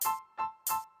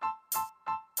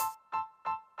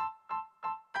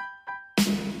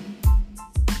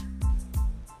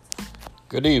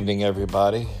Good evening,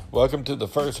 everybody. Welcome to the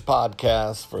first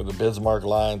podcast for the Bismarck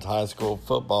Lions High School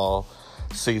football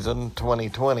season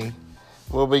 2020.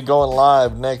 We'll be going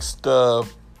live next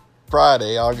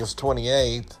Friday, August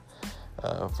 28th,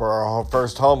 for our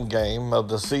first home game of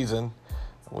the season.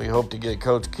 We hope to get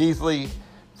Coach Keithley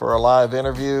for a live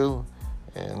interview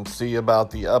and see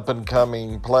about the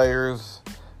up-and-coming players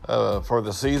for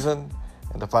the season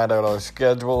and to find out our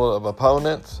schedule of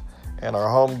opponents and our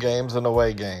home games and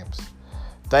away games.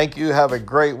 Thank you. Have a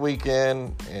great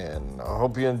weekend, and I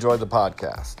hope you enjoy the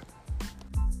podcast.